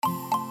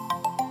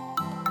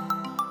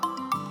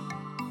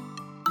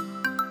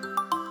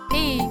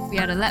We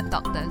are the Lab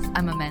Doctors.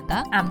 I'm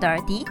Amanda. I'm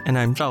Dorothy. And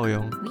I'm Zhao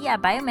Yong. We are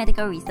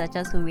biomedical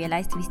researchers who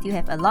realized we still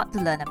have a lot to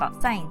learn about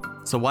science.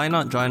 So why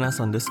not join us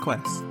on this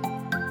quest?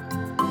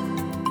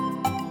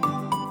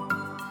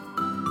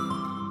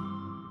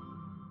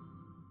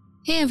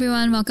 Hey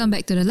everyone, welcome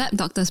back to the Lab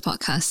Doctors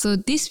podcast. So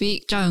this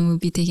week, Zhao Yong will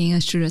be taking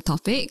us through the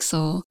topic,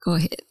 so go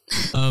ahead.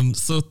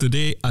 So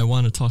today I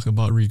want to talk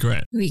about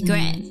regret.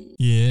 Regret.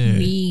 Yeah.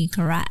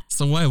 Regret.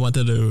 So why I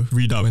wanted to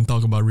read up and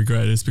talk about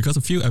regret is because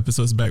a few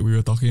episodes back we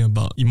were talking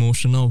about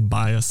emotional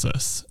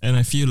biases. And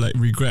I feel like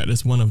regret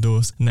is one of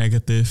those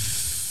negativity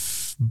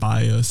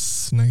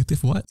bias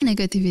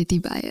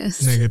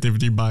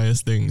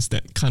things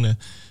that kind of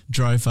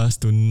drive us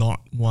to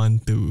not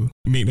want to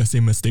make the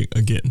same mistake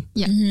again.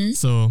 Yeah.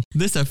 So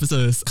this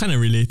episode is kind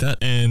of related,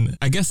 and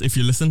I guess if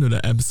you listen to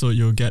the episode,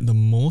 you'll get the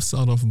most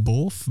out of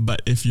both,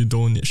 but if you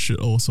don't, it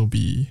should also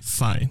be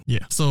fine.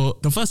 Yeah. So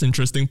the first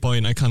interesting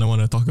point I kind of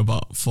want to talk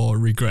about for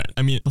regret,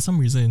 I mean, for some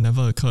reason it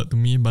never occurred to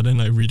me, but then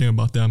like reading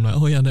about it, I'm like,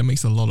 oh yeah, that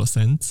makes a lot of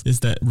sense,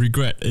 is that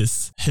regret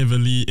is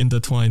heavily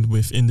intertwined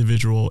with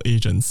individual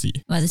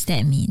agency. What does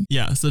that mean?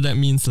 Yeah, so that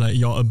means like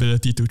your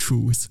ability to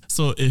choose.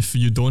 So if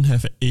you don't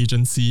have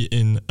agency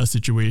in a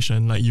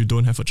situation, like you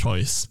don't have a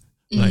choice,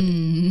 like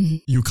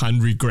you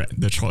can't regret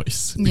the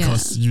choice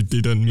because you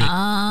didn't make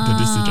the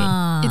decision.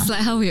 It's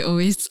like how we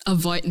always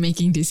avoid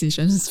making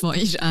decisions for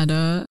each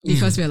other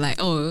because we're like,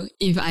 oh,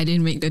 if I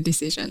didn't make the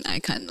decision, I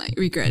can't like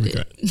regret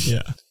it.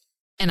 Yeah.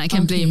 And I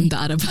can blame the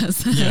other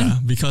person. Yeah,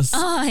 because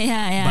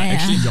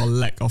actually your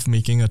lack of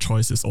making a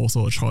choice is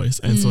also a choice.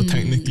 And so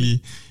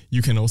technically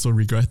you can also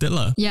regret it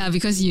lah. Yeah,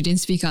 because you didn't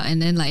speak out, and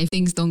then like if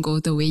things don't go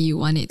the way you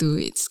want it to,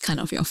 it's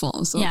kind of your fault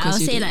also. Yeah, I'll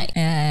say like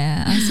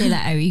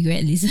I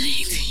regret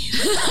listening to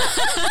you.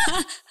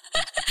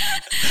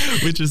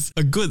 Which is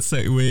a good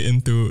segue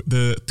into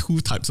the two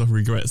types of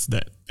regrets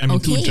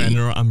two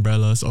general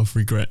umbrellas of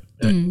regret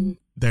that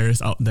there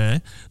is out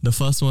there. The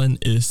first one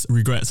is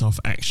regrets of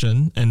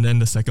action, and then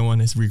the second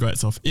one is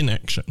regrets of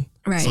inaction.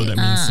 Right. So that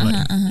means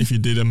if you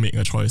didn't make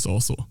a choice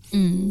also.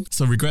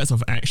 So regrets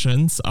of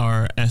actions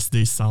are as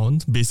they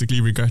sound,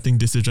 basically regretting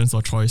decisions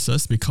or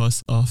choices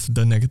because of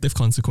the negative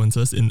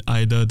consequences in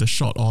either the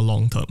short or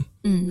long term.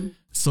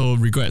 So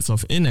regrets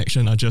of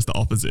inaction are just the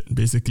opposite,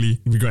 basically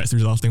regrets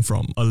resulting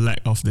from a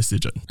lack of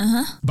decision.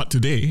 But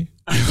today,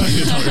 I'm going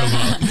to talk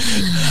about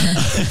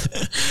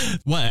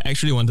what I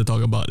actually want to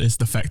talk about is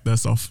the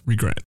factors of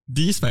regret.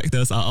 These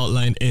factors are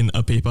outlined in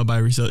a paper by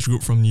a research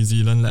group from New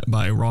Zealand led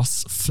by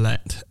Ross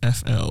Flett,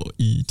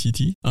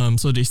 F-L-E-T-T.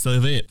 So they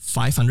surveyed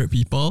 500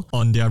 people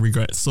on their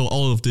regrets. So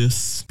all of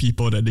these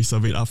people that they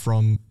surveyed are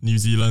from New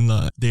Zealand.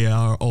 They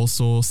are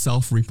also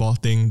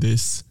self-reporting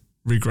this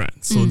regret.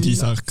 So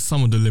these are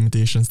some of the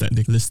limitations that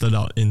they listed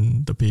out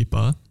in the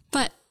paper.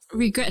 But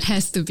regret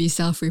has to be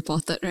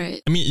self-reported,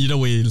 right? I mean, either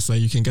way, it's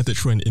like you can get it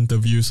through an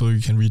interview so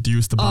you can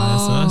reduce the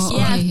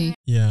biases.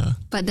 Yeah.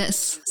 But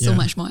that's so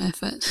much more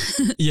effort.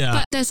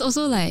 But there's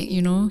also like,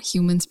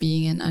 humans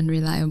being an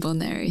unreliable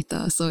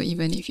narrator. So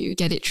even if you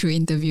get it through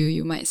interview,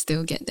 you might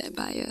still get that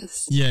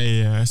bias.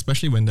 Yeah.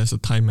 Especially when there's a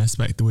time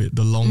aspect to it.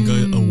 The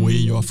longer away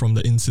you are from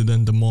the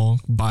incident, the more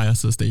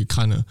biases that you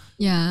kind of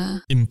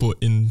input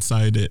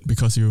inside it,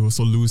 because you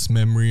also lose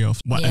memory of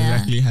what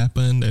exactly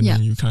happened, and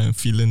then you kind of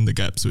fill in the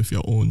gaps with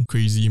your own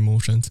crazy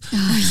emotions.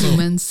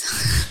 Humans.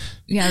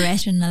 We are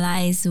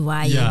rationalize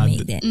why you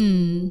make that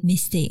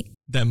mistake.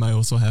 That might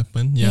also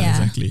happen. Yeah,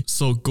 exactly.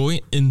 So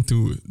going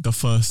into the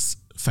first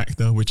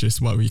factor, which is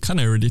what we kind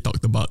of already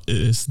talked about,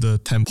 is the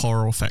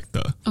temporal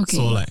factor. Okay.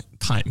 So like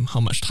time, how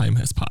much time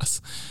has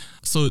passed.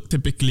 So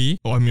typically,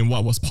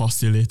 what was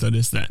postulated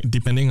is that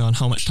depending on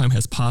how much time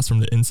has passed from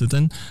the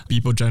incident,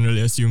 people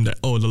generally assume that,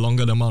 the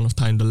longer the amount of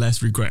time, the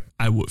less regret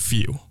I would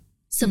feel.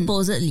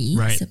 Supposedly.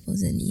 Right.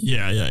 Supposedly.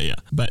 Yeah.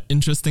 But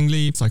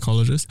interestingly,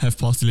 psychologists have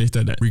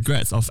postulated that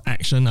regrets of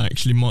action are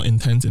actually more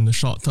intense in the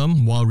short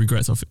term, while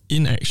regrets of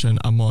inaction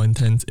are more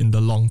intense in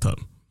the long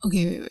term.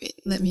 Okay, wait.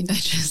 Let me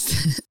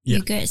digest.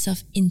 Regrets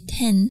of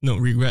intent. No,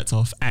 regrets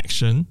of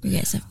action.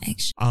 Regrets of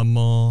action are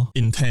more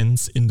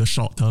intense in the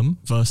short term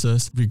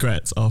versus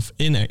regrets of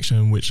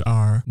inaction, which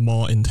are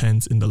more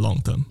intense in the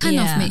long term. Kind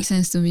of makes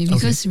sense to me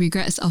because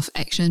regrets of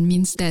action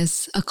means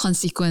there's a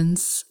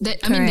consequence. There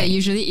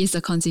usually is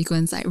a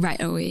consequence like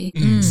right away.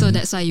 So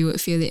that's why you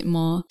would feel it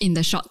more in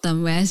the short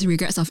term. Whereas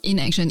regrets of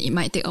inaction, it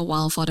might take a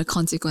while for the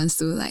consequence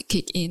to like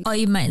kick in. Or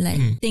you might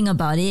think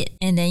about it,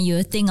 and then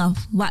you think of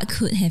what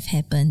could have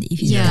happened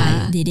if you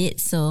did it.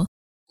 So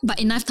But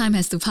enough time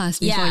has to pass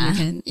before you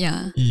can,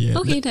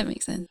 Okay, that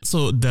makes sense.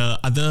 So the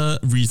other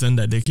reason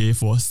that they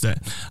gave was that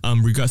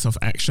regrets of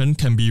action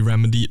can be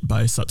remedied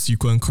by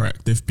subsequent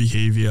corrective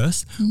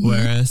behaviors,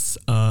 whereas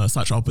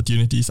such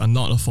opportunities are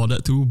not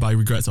afforded to by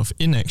regrets of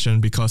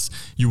inaction because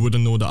you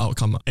wouldn't know the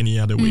outcome any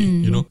other way,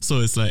 you know?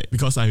 So it's like,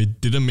 because I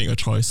didn't make a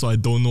choice, so I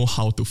don't know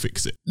how to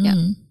fix it. Yeah.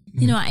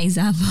 You know what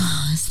example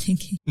I was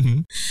thinking?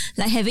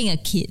 Like having a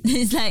kid.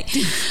 It's like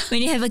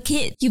when you have a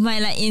kid, you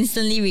might like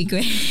instantly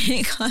regret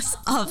it because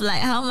of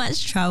like how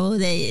much trouble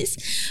there is.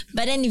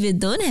 But then if you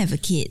don't have a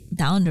kid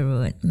down the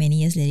road, many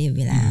years later, you'll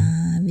be like,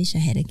 I wish I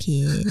had a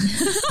kid.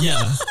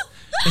 Yeah.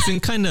 I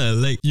think kind of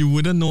like you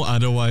wouldn't know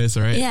otherwise,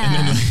 right? Yeah. And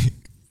then like,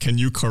 can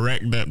you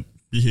correct that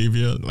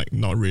behavior? Like,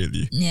 not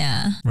really.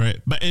 Yeah. Right.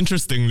 But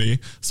interestingly,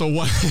 so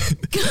what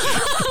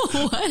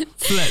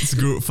Flett's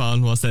group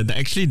found was that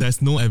actually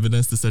there's no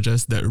evidence to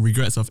suggest that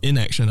regrets of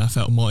inaction are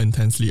felt more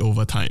intensely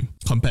over time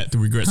compared to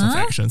regrets of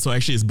action. So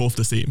actually it's both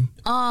the same.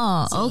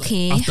 Oh,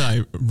 okay. After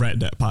I read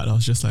that part, I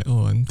was just like,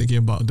 oh, I'm thinking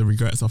about the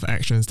regrets of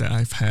actions that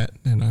I've had.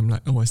 And I'm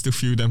like, oh, I still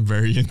feel them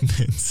very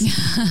intense.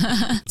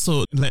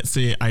 So let's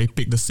say I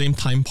pick the same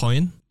time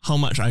point. How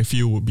much I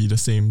feel would be the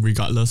same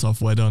regardless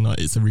of whether or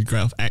not it's a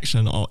regret of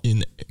action or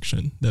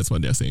inaction. That's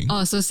what they're saying.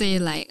 Oh, so say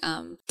like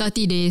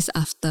 30 days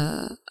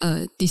after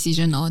a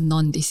decision or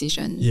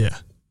non-decision. Yeah.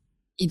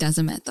 It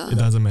doesn't matter. It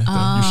doesn't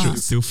matter. You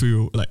should still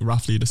feel like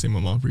roughly the same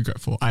amount of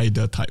regret for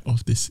either type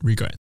of this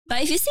regret.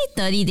 But if you say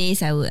 30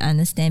 days, I would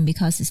understand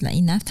because it's like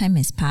enough time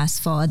has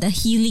passed for the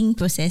healing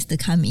process to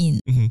come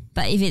in.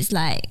 But if it's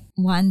like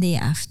one day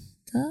after...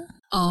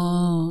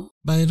 Oh.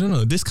 But I don't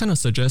know. This kind of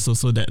suggests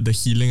also that the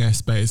healing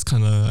aspect is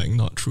kind of like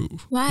not true.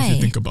 Why? If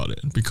you think about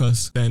it.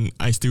 Because then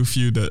I still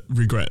feel the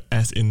regret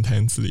as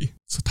intensely.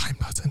 So time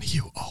doesn't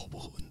heal all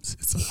wounds.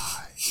 It's a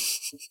lie.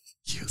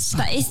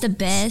 But it's the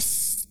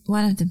best,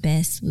 one of the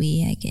best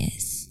way, I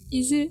guess.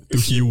 Is it? To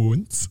heal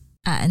wounds?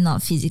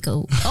 Not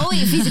physical. Oh,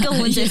 wait, physical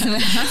wounds as well.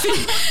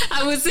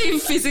 I would say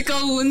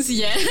physical wounds,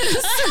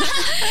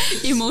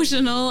 yes.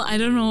 Emotional, I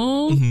don't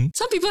know.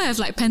 Some people have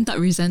like pent up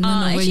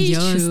resentment over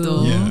years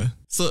though. Yeah.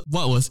 So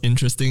what was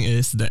interesting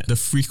is that the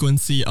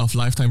frequency of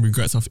lifetime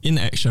regrets of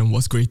inaction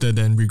was greater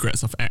than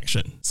regrets of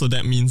action. So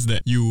that means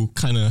that you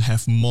kind of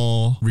have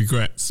more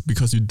regrets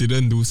because you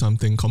didn't do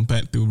something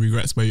compared to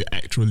regrets where you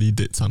actually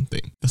did something.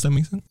 Does that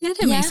make sense? Yeah,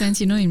 that makes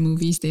sense. You know, in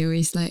movies, they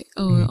always like,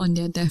 on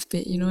their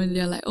deathbed, you know,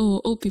 they're like,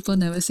 old people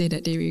never say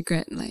that they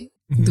regret like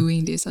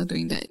doing this or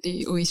doing that.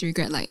 They always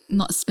regret like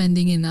not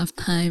spending enough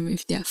time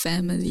with their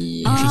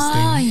family. Interesting.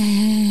 Oh,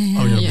 yeah.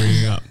 Oh, you're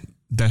bringing up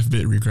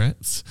deathbed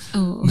regrets.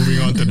 Moving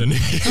on to the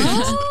next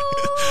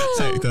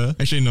factor.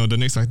 Actually, no, the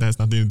next factor has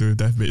nothing to do with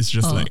deathbed. It's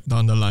just like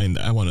down the line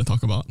that I want to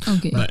talk about.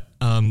 Okay. But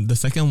the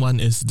second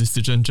one is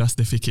decision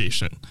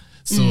justification.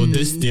 So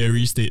this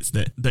theory states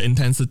that the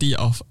intensity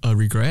of a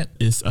regret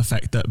is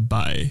affected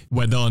by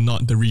whether or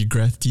not the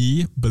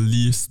regrettee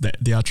believes that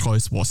their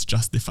choice was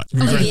justified.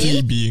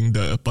 Regrettee being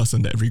the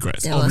person that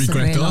regrets. That or was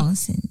Regretter.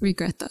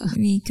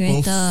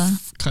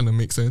 Both kind of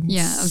makes sense.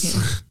 Yeah, okay.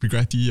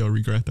 Regrettee or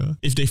regretter.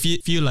 If they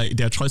feel like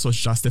their choice was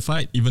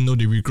justified, even though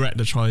they regret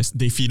the choice,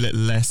 they feel it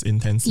less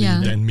intensely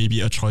than maybe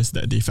a choice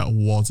that they felt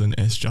wasn't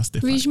as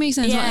justified. Which makes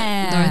sense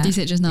what Dorothy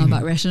said just now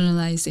about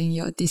rationalizing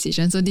your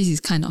decision. So this is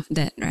kind of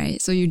that,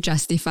 right? So you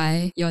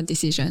justify your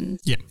decision.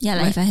 Yeah. Yeah,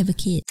 like if I have a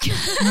kid,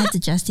 I have to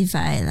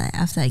justify like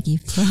after I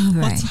give birth,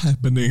 right? What's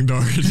happening,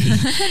 Dorothy?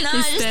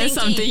 Is there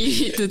something you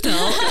need to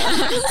tell?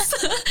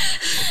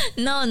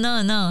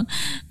 No.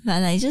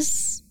 But like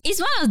just, it's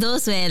one of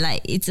those where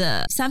like it's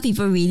some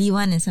people really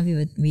want and some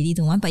people really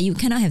don't want, but you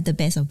cannot have the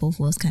best of both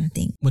worlds kind of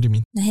thing. What do you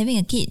mean? Like having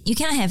a kid, you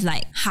cannot have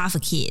like half a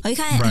kid, or you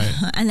can't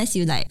unless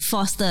you like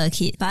foster a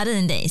kid. But other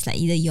than that, it's like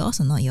either yours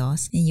or not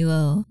yours, and you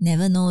will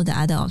never know the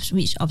other option,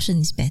 which option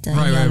is better in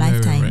your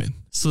lifetime. Right.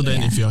 So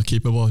then if you're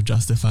capable of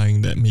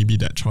justifying that, maybe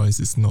that choice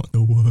is not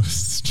the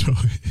worst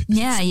choice.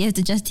 Yeah, you have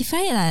to justify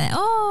it like,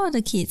 oh,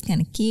 the kid's kind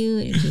of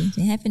cute, it gives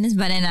me happiness.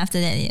 But then after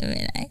that, you're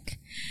like,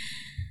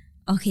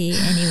 okay,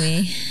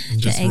 anyway,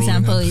 the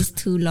example is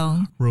too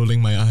long.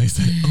 Rolling my eyes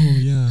like, oh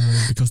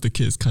yeah, because the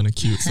kid's kind of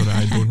cute so that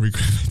I don't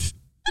regret it.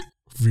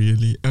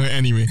 Really?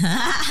 Anyway.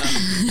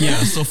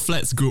 So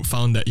Flett's group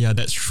found that,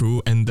 that's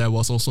true. And there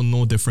was also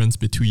no difference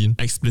between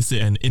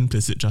explicit and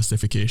implicit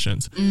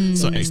justifications.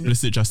 So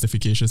explicit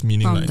justifications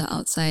meaning from like... the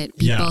outside,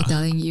 people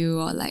telling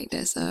you or like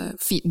there's a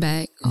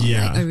feedback or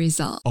like a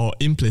result. Or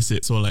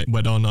implicit, so like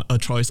whether or not a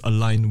choice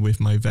aligned with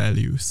my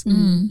values.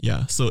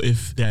 Yeah, so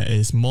if there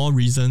is more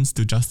reasons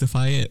to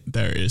justify it,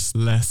 there is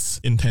less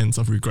intense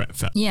of regret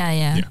felt.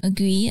 Yeah.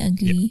 Agree.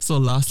 Yeah. So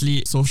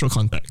lastly, social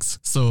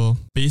context. So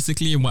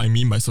basically what I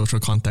mean by social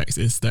context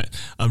is that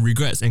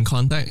regrets in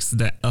contexts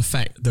that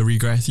affect the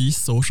regrettee's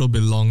social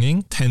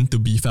belonging tend to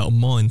be felt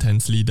more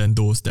intensely than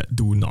those that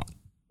do not.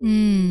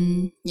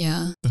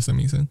 Yeah. Does that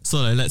make sense?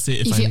 So like, let's say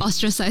if it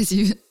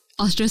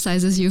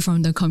ostracizes you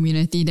from the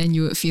community, then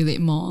you would feel it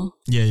more.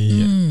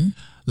 Yeah.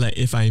 Like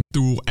if I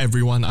threw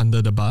everyone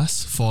under the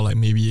bus for like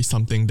maybe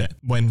something that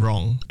went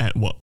wrong at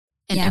work.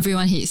 and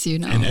everyone hates you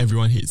now. And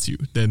everyone hates you,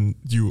 then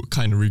you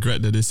kind of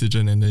regret the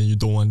decision and then you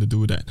don't want to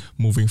do that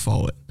moving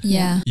forward.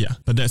 Yeah. Yeah.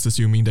 But that's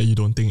assuming that you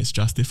don't think it's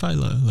justified.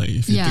 Like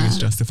if you think it's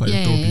justified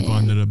to throw people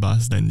under the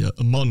bus, then the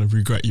amount of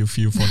regret you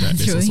feel for that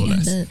is also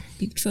less.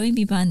 Throwing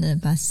people under the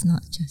bus is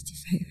not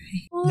justified,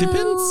 right?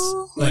 Depends.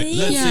 Like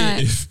let's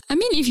say if I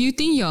mean, if you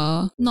think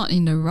you're not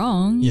in the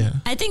wrong. yeah.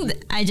 I think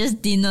I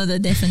just didn't know the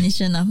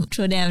definition of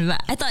throw them,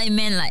 but I thought it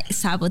meant like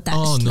sabotage.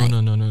 Oh no, like,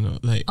 no.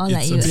 Like or it's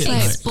like a you bit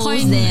like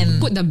expose them.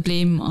 Put the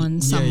blame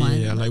on someone.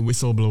 Yeah, like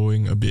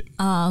whistleblowing a bit.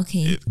 Oh,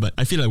 okay. But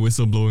I feel like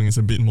whistleblowing is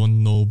a bit more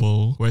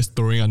noble, whereas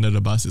throwing under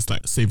the bus is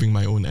like saving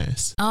my own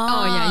ass.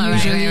 Oh, yeah,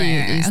 usually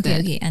it is okay,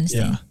 that. okay,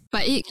 understand. Yeah.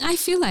 But I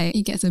feel like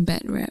it gets a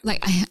bad rap.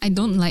 Like I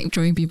don't like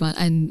throwing people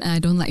and I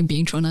don't like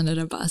being thrown under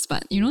the bus.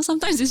 But you know,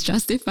 sometimes it's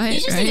justified, You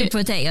just right? need to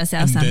protect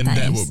yourself And sometimes. then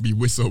that would be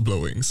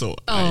whistleblowing. So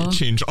I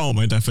change all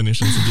my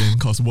definitions again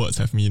because words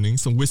have meaning.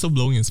 So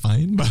whistleblowing is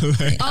fine, but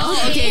like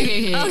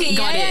Okay. Okay,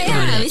 Got it.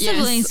 yeah. Yes,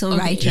 Whistleblowing is so okay.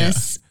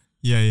 righteous.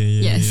 yeah.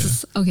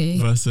 Yes. Okay.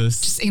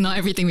 Versus Just ignore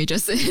everything we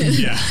just said.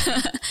 yeah,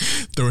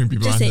 throwing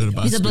people Just say under the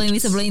bus.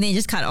 whistleblowing, then you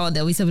just cut all the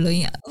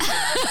whistleblowing out.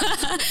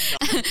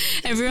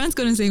 Everyone's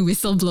gonna say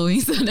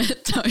whistleblowing so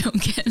that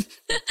Taoyong can.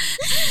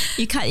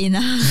 You cut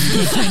enough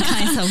different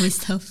kinds of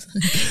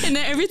whistleblowing. And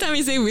then every time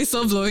we say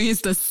whistleblowing,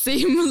 it's the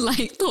same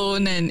like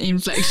tone and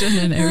inflection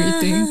and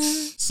everything.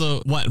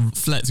 So what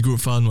Flat's group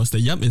found was that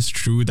it's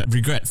true that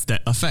regrets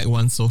that affect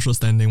one's social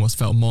standing was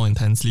felt more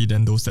intensely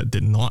than those that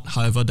did not.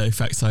 However, the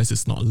effect size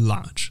is not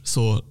large.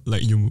 So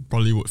like you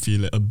probably would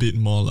feel it a bit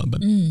more,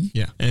 but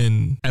yeah.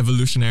 And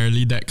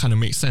evolutionarily that kind of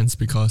makes sense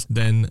because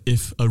then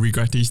if a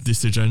regrettee's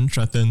decision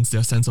threatens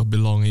their sense of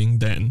belonging,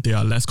 then they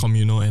are less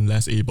communal and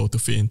less able to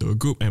fit into a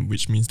group, and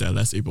which means they're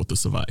less able to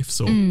survive.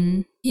 So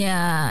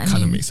Yeah,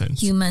 Kinda makes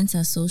sense. Humans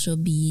are social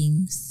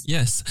beings.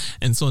 yes.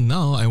 And so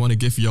now I want to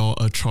give y'all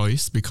a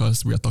choice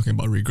because we are talking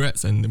about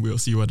regrets and we'll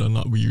see whether or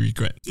not we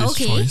regret this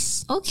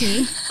choice.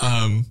 Okay.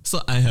 So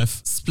I have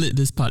split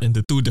this part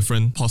into two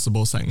different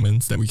possible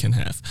segments that we can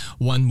have.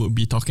 One would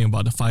be talking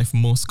about the 5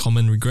 most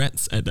common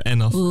regrets at the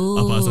end of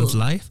a person's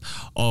life,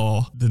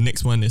 or the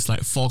next one is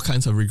like 4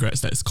 kinds of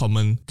regrets that's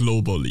common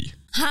globally.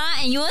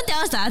 Huh? And you won't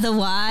tell us the other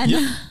one?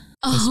 Yeah.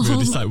 We'll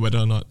decide whether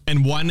or not.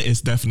 And one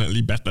is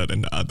definitely better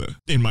than the other,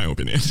 in my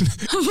opinion.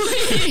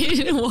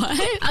 Wait,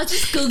 what? I'll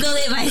just Google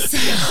it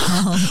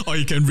myself. Or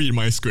you can read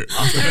my script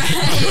after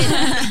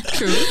that.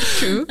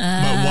 True.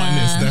 But one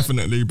is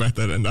definitely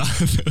better than the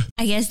other.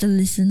 I guess the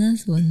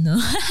listeners will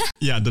know.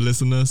 Yeah, the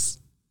listeners.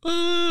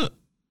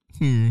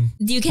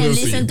 You can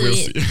listen to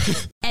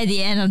it at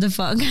the end of the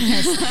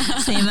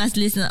podcast. So you must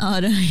listen all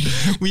the way.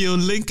 We'll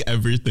link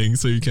everything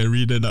so you can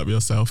read it up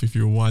yourself if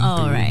you want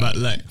to. right. But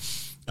like,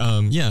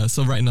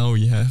 so right now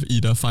we have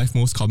either 5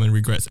 most common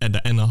regrets at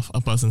the end of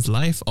a person's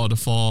life or the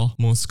 4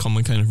 most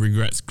common kind of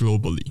regrets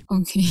globally.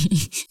 Okay.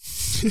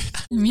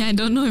 I mean, I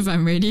don't know if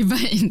I'm ready,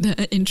 but in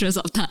the interest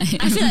of time.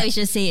 I feel like we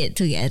should say it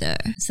together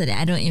so that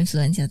I don't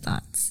influence your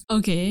thoughts.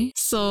 Okay,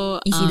 so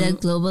It's either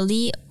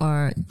globally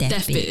or death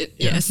deathbed. bit.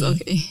 Yes,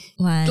 okay.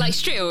 One, Like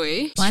straight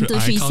away. 1, 2, Should I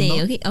 3, count say. down?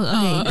 Okay.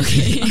 Oh,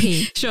 Okay.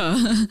 okay. Sure.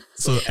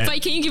 So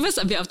But can you give us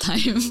a bit of time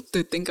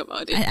to think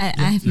about it?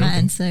 I have my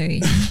answer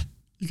already.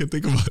 you can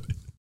think about it.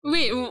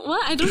 Wait,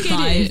 what? I don't get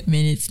 5 it.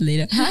 minutes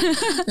later.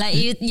 Huh? Like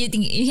you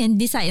think you can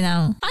decide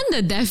now. Aren't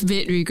the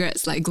deathbed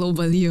regrets like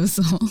globally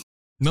also?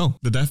 No,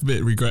 the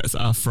deathbed regrets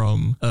are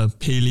from a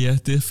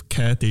palliative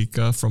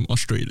caretaker from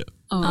Australia.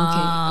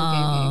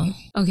 Oh,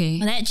 okay.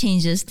 Well, that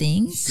changes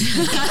things.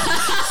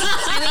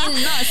 I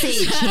mean, not say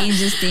it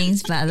changes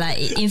things, but like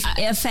it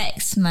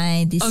affects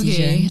my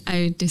decision. Okay,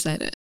 I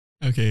decided.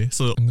 Okay,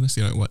 so I'm gonna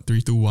say like what,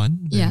 3, 2, 1?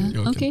 Then Yeah, you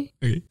all can- okay.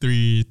 Okay,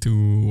 3,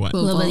 2, 1.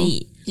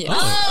 Globally. Yeah.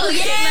 Oh,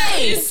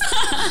 yes!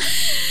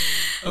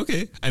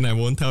 Okay, and I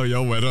won't tell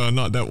y'all whether or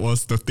not that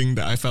was the thing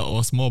that I felt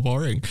was more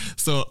boring.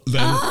 So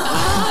then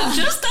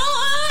Just tell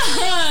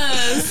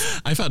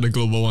us! I felt the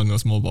global one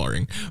was more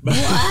boring. But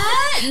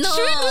What? No.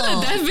 Should we do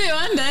the deathbed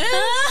one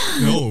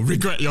then? no,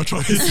 regret your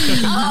choice.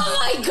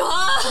 Oh my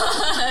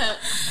god!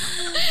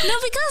 No,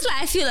 because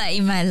like I feel like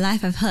in my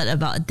life I've heard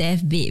about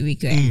deathbed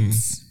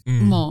regrets.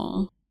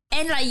 More.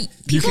 And like You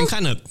people, can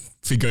kind of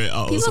figure it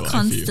out people also, I feel.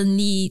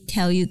 constantly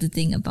tell you to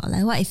think about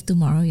like, what if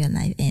tomorrow your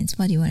life ends?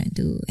 What do you want to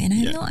do? And I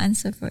have no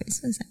answer for it.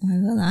 So it's like,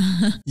 whatever lah.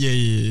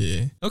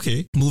 Yeah.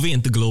 Okay, moving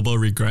into global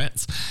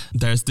regrets,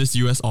 there's this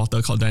US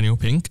author called Daniel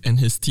Pink, and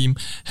his team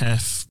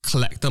have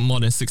collected more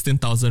than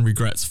 16,000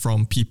 regrets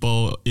from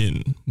people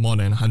in more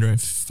than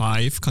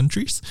 105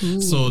 countries.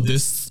 So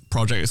this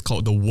project is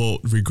called the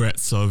World Regret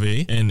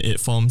Survey, and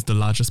it forms the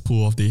largest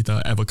pool of data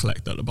ever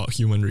collected about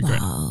human regret.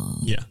 Wow.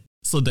 Yeah.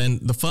 So then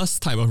the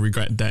first type of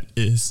regret that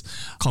is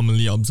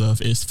commonly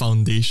observed is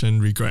foundation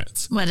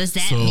regrets. What does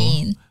that So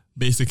mean?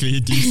 basically,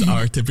 these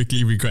are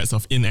typically regrets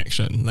of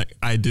inaction, like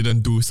I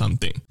didn't do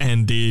something.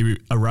 And they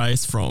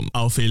arise from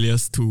our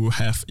failures to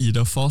have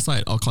either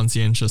foresight or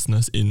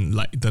conscientiousness in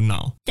like the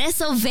now. That's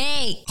so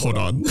vague. Hold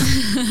on.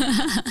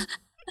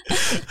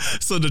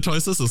 So the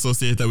choices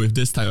associated with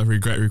this type of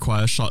regret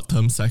require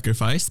short-term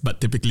sacrifice,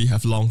 but typically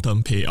have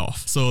long-term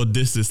payoff. So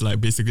this is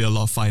like basically a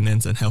lot of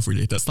finance and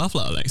health-related stuff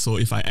lah. Like, so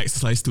if I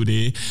exercise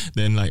today,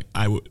 then like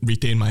I would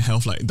retain my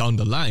health like down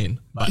the line.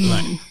 But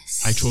like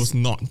I chose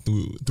not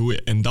to do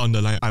it, and down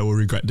the line I will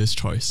regret this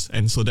choice.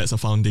 And so that's a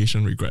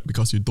foundation regret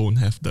because you don't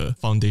have the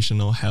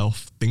foundational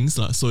health things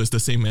lah. So it's the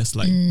same as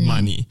like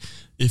money.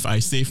 If I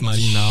save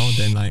money now,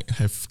 then I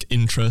have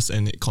interest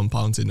and it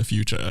compounds in the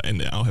future, and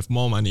then I'll have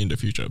more money in the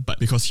future. But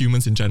because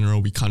humans in general,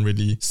 we can't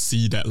really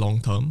see that long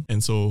term.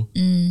 And so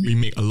we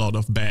make a lot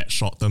of bad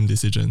short term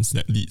decisions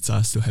that leads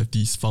us to have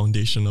these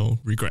foundational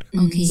regret.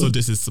 Okay. So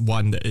this is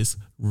one that is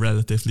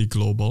relatively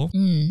global.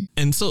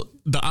 And so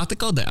the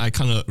article that I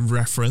kind of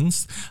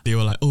referenced, they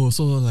were like, oh,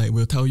 so like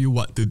we'll tell you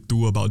what to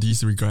do about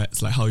these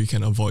regrets, like how you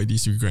can avoid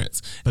these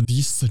regrets. But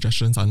these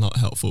suggestions are not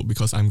helpful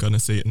because I'm going to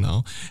say it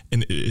now.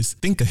 And it is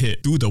think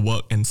ahead, do the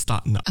work and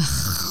start now.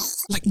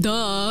 Like,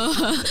 duh.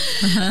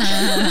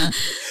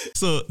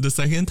 So the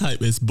second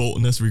type is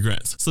boldness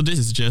regrets. So this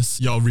is just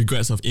your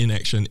regrets of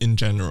inaction in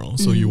general.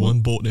 So you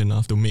weren't bold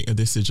enough to make a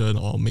decision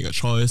or make a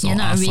choice You're or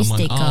not ask a risk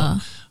someone taker.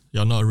 out.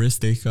 You're not a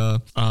risk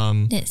taker.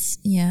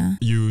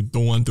 You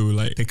don't want to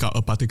like take out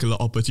a particular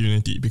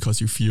opportunity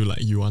because you feel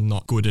like you are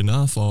not good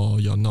enough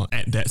or you're not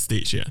at that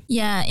stage yet.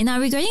 Yeah, in our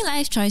Regretting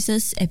Life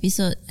Choices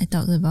episode, I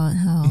talked about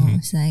how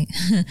it's like,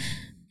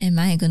 am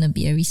I going to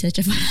be a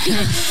researcher?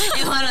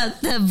 And one of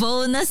the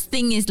bonus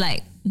thing is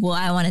like, well,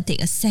 I want to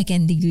take a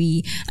second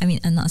degree. I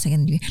mean, not a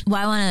second degree.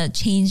 Well, I want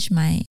to change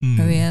my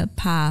career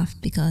path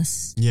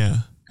because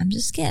I'm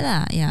just scared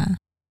lah. Yeah.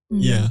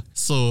 Yeah.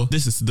 So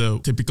this is the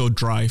typical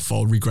drive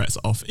for regrets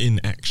of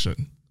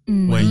inaction,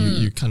 where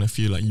you kind of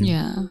feel like you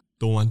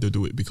don't want to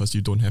do it because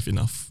you don't have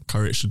enough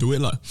courage to do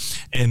it lah.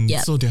 And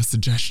so their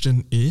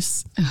suggestion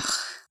is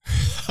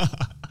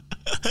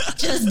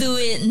just do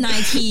it,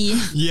 Nike.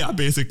 Yeah,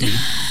 basically.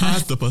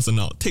 Ask the person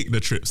out, take the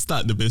trip,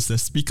 start the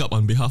business, speak up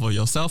on behalf of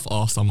yourself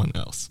or someone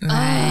else.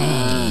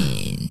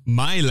 Right.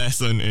 My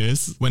lesson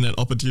is when an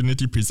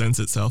opportunity presents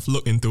itself,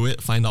 look into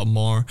it, find out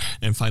more,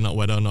 and find out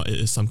whether or not it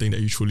is something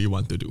that you truly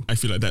want to do. I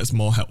feel like that's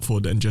more helpful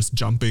than just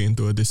jumping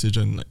into a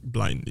decision like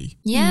blindly.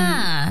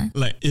 Yeah.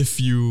 Like if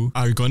you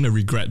are going to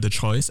regret the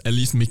choice, at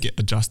least make it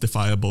a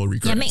justifiable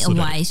regret. Yeah, make a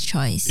wise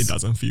choice. It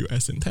doesn't feel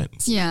as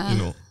intense. Yeah. You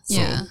know?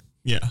 So,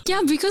 yeah,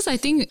 because I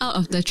think out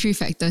of the three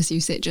factors you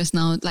said just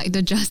now, like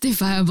the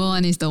justifiable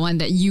one is the one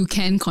that you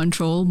can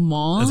control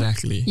more.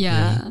 Exactly.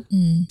 Yeah.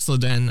 So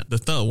then the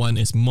third one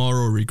is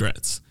moral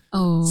regrets.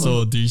 Oh.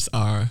 So these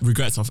are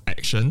regrets of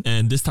action,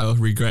 and this type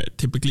of regret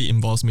typically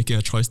involves making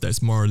a choice that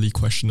is morally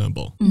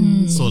questionable.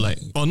 So like,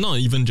 or not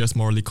even just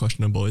morally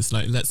questionable, it's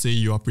like, let's say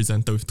you are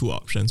presented with two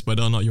options,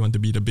 whether or not you want to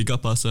be the bigger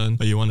person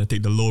or you want to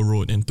take the low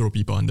road and throw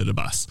people under the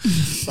bus.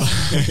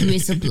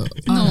 Whistleblow.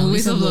 No,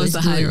 whistleblow is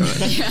the high road.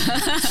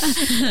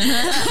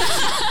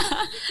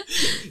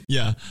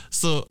 Yeah.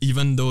 So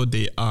even though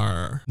they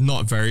are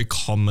not very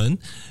common,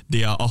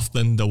 they are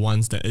often the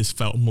ones that is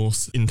felt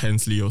most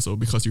intensely also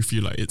because you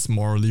feel like it's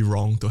morally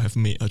wrong to have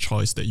made a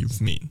choice that you've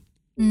made.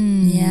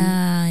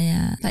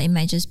 Yeah. But it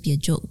might just be a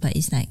joke, but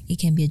it's like it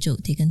can be a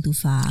joke taken too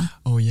far.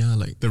 Oh yeah,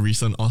 like the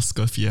recent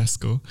Oscar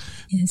fiasco.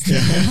 Yes.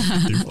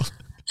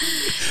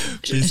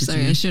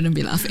 Sorry, I shouldn't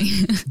be laughing.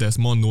 There's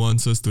more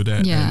nuances to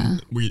that. Yeah.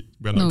 And we're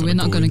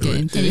not going to go get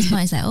into into At it. this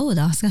point, it's like, oh,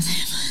 the Oscars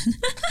happened.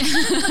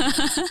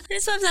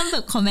 That's what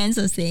some comments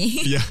are saying.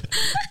 Yeah.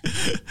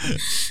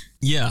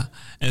 Yeah.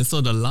 And so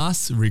the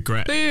last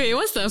regret. Wait,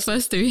 what's the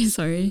first three?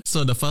 Sorry.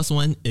 So the first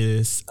one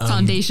is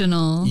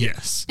Foundational.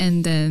 Yes.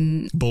 And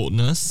then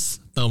Boldness.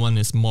 The one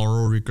is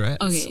moral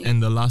regrets. Okay.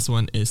 And the last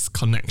one is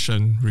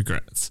connection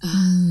regrets.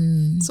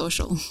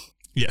 social.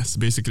 Yes,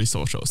 basically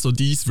social. So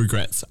these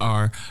regrets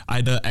are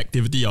either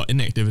activity or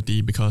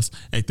inactivity, because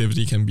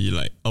activity can be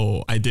like,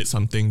 oh, I did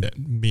something that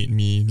made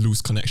me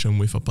lose connection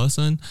with a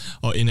person,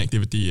 or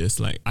inactivity is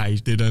like, I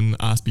didn't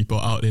ask people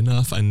out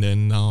enough and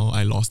then now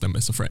I lost them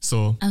as a friend.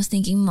 So I was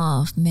thinking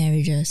more of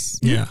marriages.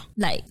 yeah.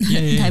 Like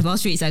Yeah.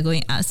 divorce rates are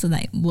going up, so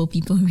like will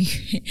people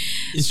regret?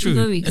 It's true.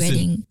 People As in-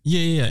 regretting.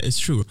 Yeah, it's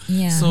true.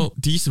 Yeah. So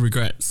these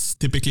regrets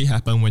typically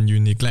happen when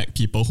you neglect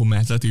people who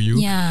matter to you.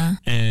 Yeah.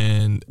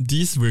 And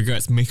these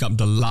regrets make up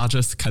the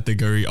largest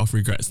category of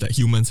regrets that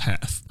humans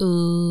have.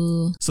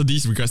 Ooh. So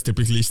these regrets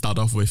typically start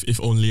off with,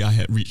 if only I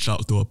had reached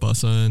out to a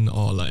person,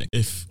 or like,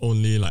 if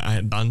only like I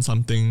had done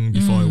something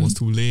before it was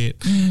too late.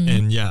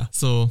 And yeah,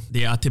 so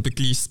they are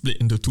typically split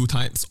into two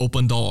types,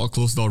 open door or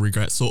closed door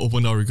regrets. So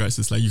open door regrets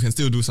is like, you can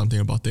still do something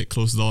about it.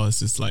 Closed door is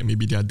just like,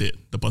 maybe they are dead.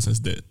 The person's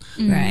dead.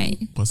 Right.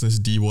 Person's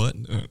D word.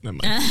 Never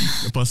mind.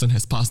 The person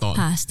has passed on.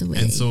 Passed away.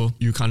 And so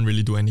you can't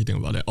really do anything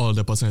about it. Or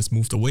the person has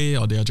moved away,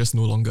 or they are just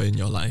no longer in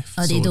your life.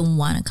 Or So- they don't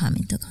want to come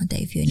into contact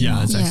with you anymore.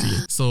 Yeah, exactly.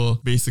 Yeah. So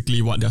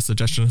basically what their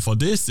suggestion for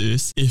this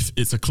is, if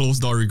it's a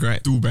closed door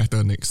regret, do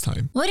better next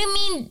time. What do you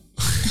mean?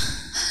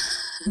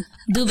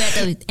 Do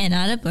better with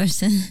another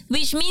person.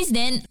 Which means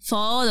then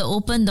for the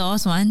open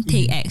doors one,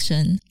 take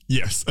action.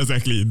 Yes,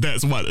 exactly.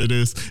 That's what it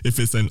is. If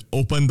it's an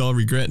open door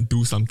regret,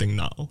 do something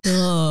now.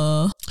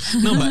 No,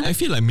 but I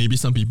feel like maybe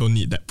some people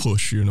need that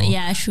push, you know?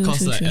 Yeah, true.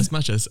 Because like true. as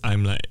much as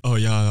I'm like, oh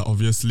yeah,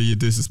 obviously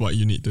this is what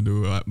you need to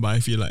do. But I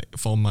feel like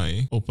for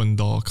my open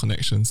door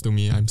connections to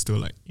me, I'm still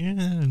like, yeah,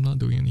 I'm not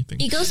doing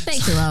anything. It goes back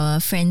to our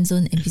friend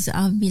zone episode.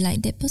 I'll be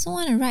like, that person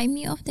want to write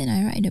me off, then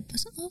I write the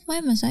person off. Why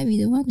must I be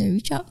the one that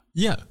reach out?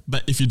 Yeah,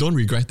 but if you don't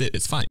regret it,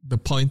 it's fine. The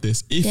point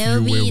is, if There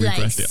will you will be like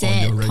regret it or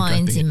sad you're points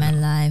regretting in it my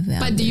now. life. Where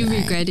But I'll do be you like,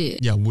 regret it?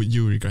 Yeah, would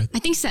you regret it? I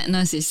think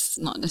sadness is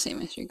not the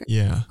same as regret.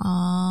 Yeah.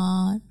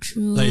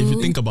 True. Like if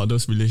you think about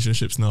those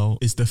relationships now,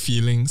 is the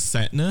feeling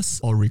sadness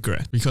or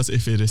regret? Because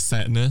if it is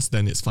sadness,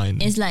 then it's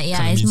fine. It's like, yeah,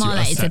 Kinda it's means more you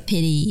like it's a accept.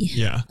 pity.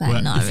 Yeah, But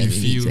but not if you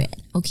really feel regret.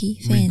 Okay,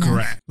 fair enough.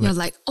 regret. You're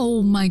like,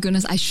 oh my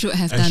goodness, I should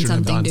have I done should have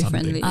something done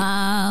differently.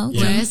 Okay.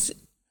 Whereas,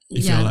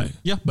 if you're like,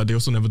 yeah, but they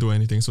also never do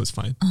anything, so it's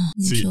fine.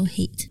 Mutual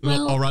hate.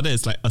 Or rather,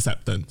 it's like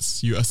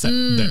acceptance. You accept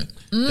that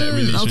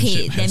relationship.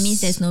 Okay, that has-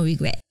 means there's no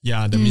regret.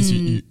 Yeah, that means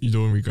you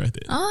don't regret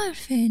it. Oh,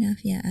 fair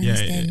enough. Yeah, I Yeah,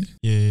 understand.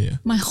 yeah.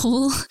 my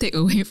whole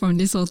takeaway from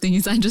this whole thing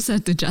is I just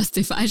have to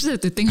justify. I just have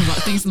to think about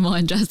things more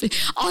and justify.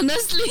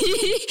 Honestly,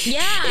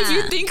 Yeah. if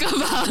you think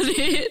about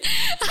it,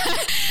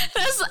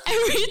 that's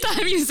every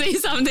time you say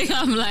something,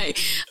 I'm like,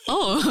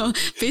 oh,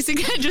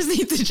 basically I just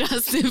need to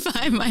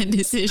justify my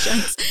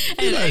decisions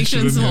and I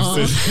actions shouldn't have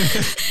more.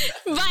 said-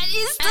 But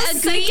it's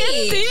the Agree.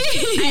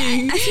 second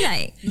thing. I feel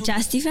like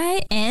justify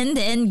and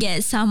then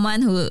get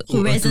someone who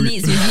Who resonates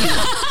agree. with you.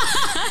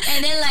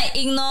 And then like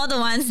ignore the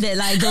ones that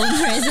like don't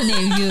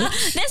resonate with you.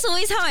 That's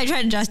always how I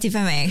try to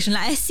justify my action.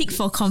 Like I seek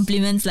for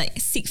compliments, like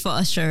seek for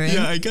assurance.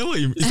 Yeah, I get what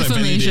you. It's like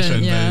Affirmation,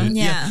 validation, yeah. right?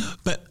 Yeah.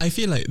 But I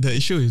feel like the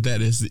issue with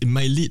that is it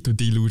might lead to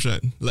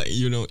delusion. Like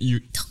you Don't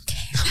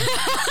care.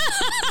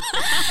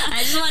 I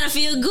just want to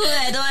feel good.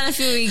 I don't want to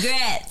feel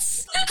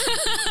regrets.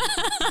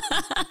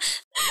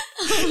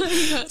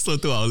 So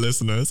to our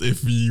listeners,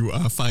 if you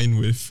are fine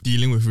with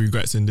dealing with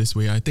regrets in this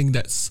way, I think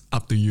that's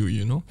up to you,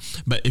 you know.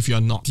 But if you're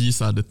not,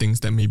 these are the things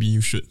that maybe you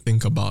should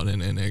think about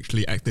and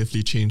actually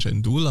actively change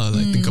and do lah.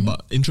 Like think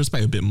about,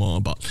 introspect a bit more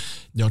about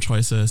your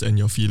choices and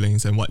your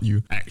feelings and what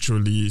you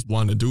actually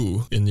want to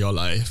do in your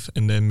life.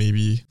 And then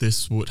maybe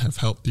this would have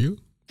helped you.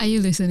 Are you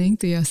listening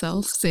to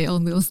yourself say all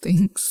those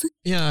things?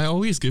 Yeah, I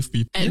always give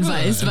people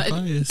Advice, but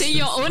advice. take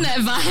your own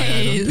advice.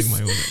 I don't take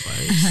my own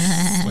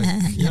advice. Like,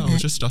 yeah, I'll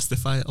just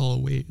justify it all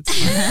away. It's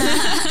fine.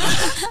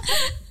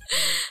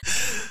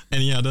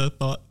 Any other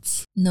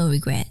thoughts? No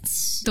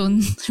regrets.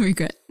 Don't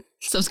regret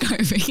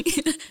subscribing.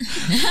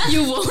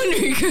 You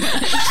won't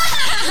regret.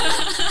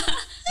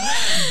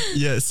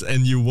 Yes,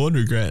 and you won't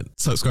regret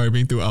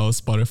subscribing to our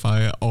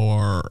Spotify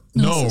or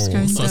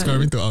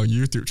subscribing to our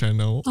YouTube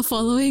channel. Or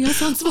following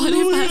us on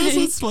Following us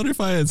on Spotify.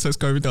 Spotify and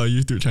subscribing to our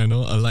YouTube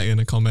channel. A like and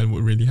a comment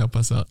would really help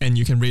us out. And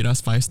you can rate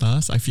us 5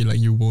 stars. I feel like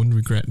you won't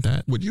regret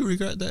that. Would you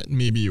regret that?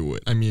 Maybe you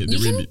would. I mean, it You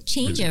can really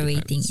change really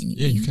your depends. rating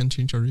Yeah, anyway. you can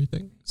change your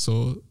rating.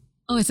 So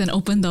Oh, it's an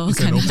open door it's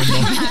an kind of. open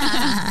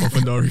door,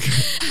 open door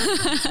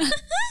regret.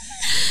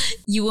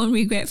 You won't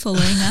regret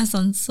following us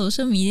on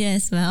social media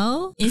as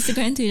well.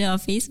 Instagram, Twitter, or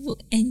Facebook.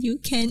 And you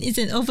can, it's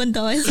an open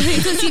door as well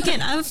because you can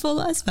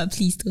unfollow us, but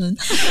please don't.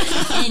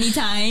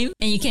 Anytime.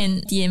 And you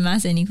can DM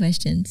us any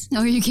questions.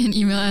 Or you can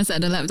email us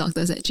at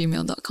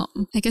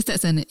thelabdoctors@gmail.com. I guess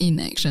that's an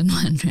inaction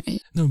one,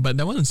 right? No, but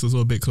that one is also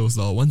a bit closed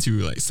off. Once you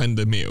like send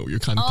the mail, you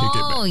can't pick it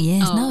back. Oh,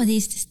 yes. Oh.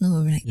 Nowadays, there's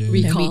no like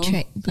Recall.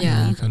 retract.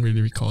 Yeah. You can't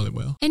really recall it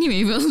well.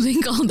 Anyway, we'll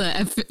link all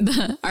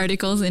the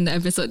articles in the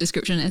episode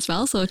description as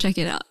well, so check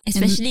it out.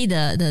 Especially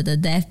the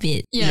death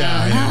bit.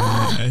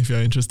 Yeah. If you're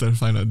interested,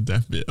 find out the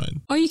death bit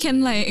one. Or you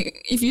can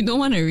like, if you don't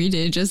want to read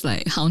it, just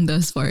like hound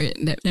us for it.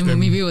 Then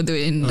maybe we'll do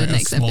it in the like a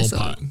next small episode.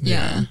 part,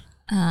 Yeah.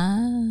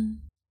 Ah.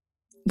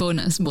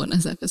 Bonus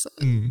episode.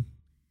 Mm.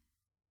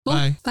 Cool.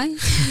 Bye.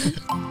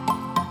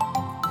 Bye.